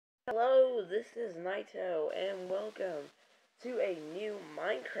Hello, this is Naito, and welcome to a new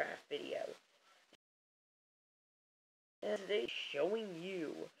Minecraft video. And today, showing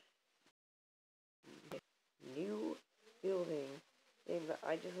you a new building that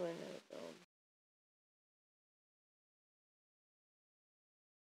I just learned how to build.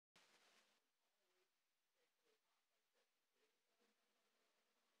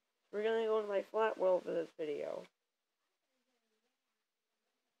 We're gonna go to my flat world for this video.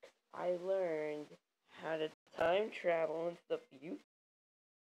 I learned how to time travel into the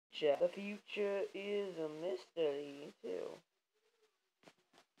future. The future is a mystery, too.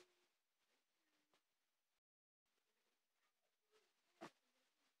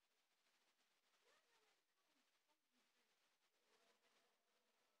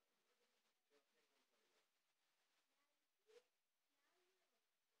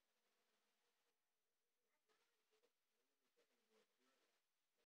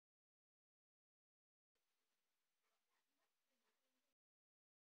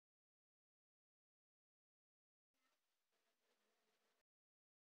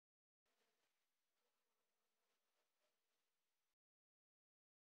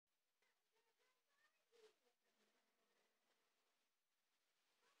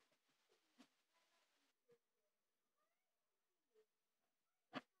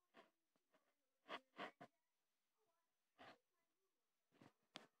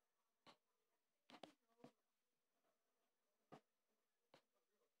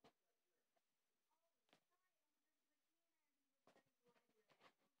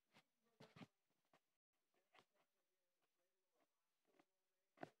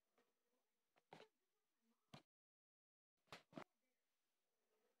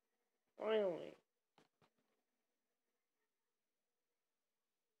 Finally.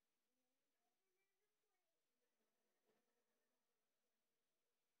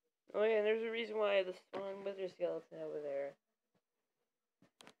 Oh yeah, and there's a reason why the spawn wither skeleton over there.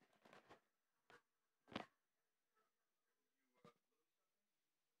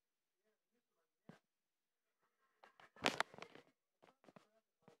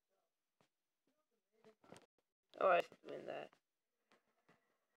 Oh, I should win that.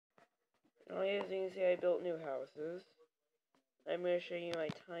 Oh, as you can see, I built new houses. I'm going to show you my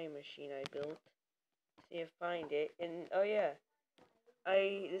time machine I built. See if I find it. And, oh yeah,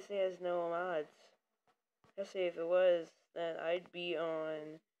 this thing has no mods. Let's say if it was, then I'd be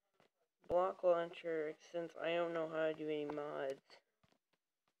on Block Launcher, since I don't know how to do any mods.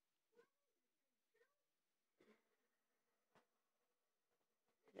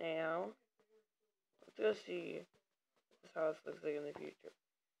 Now, let's go see how this looks like in the future.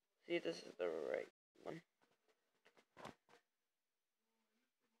 See if this is the right one.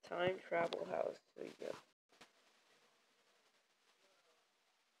 Time travel house. There you go.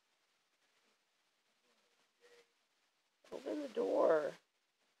 Open the door.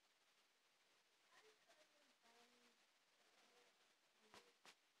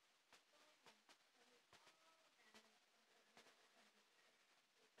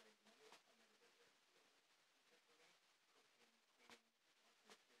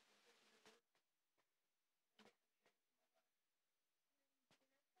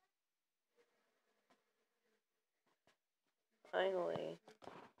 Finally.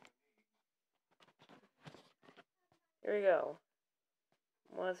 Here we go.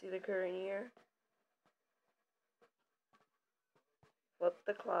 Want to see the current year? Flip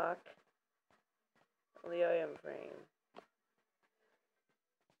the clock on the item frame.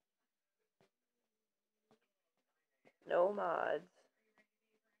 No mods.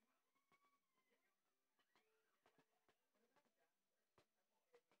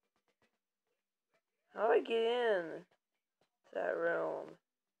 How do I get in to that room?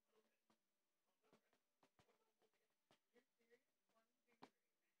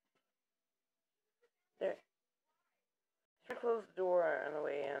 There. Try to close the door on the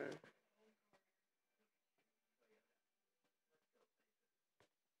way in.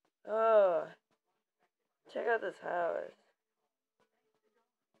 Oh. Check out this house.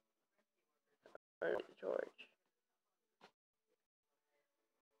 Where's the torch?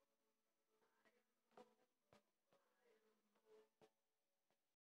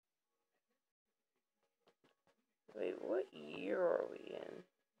 Wait, what year are we in?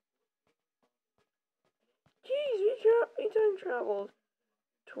 Jeez, we time traveled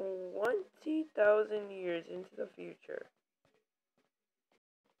 20,000 years into the future.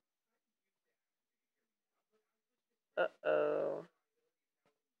 Uh-oh.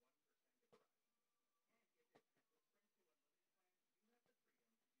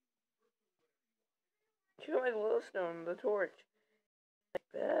 Check out my glowstone, the torch.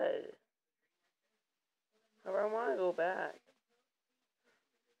 Like that. go back.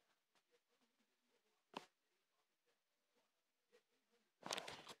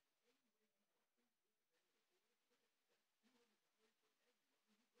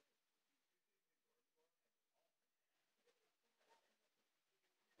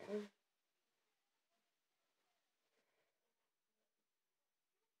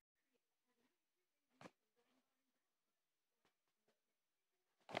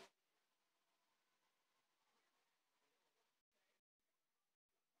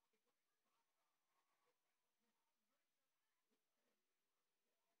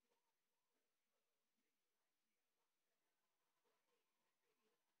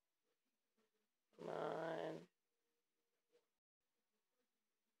 Come on.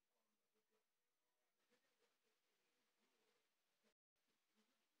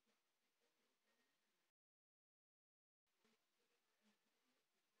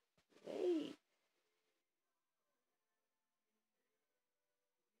 Hey.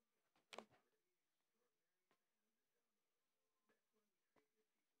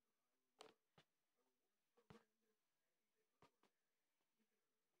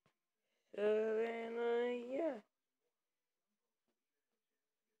 So then, yeah.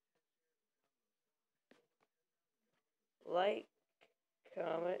 Like,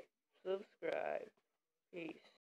 comment, subscribe. Peace.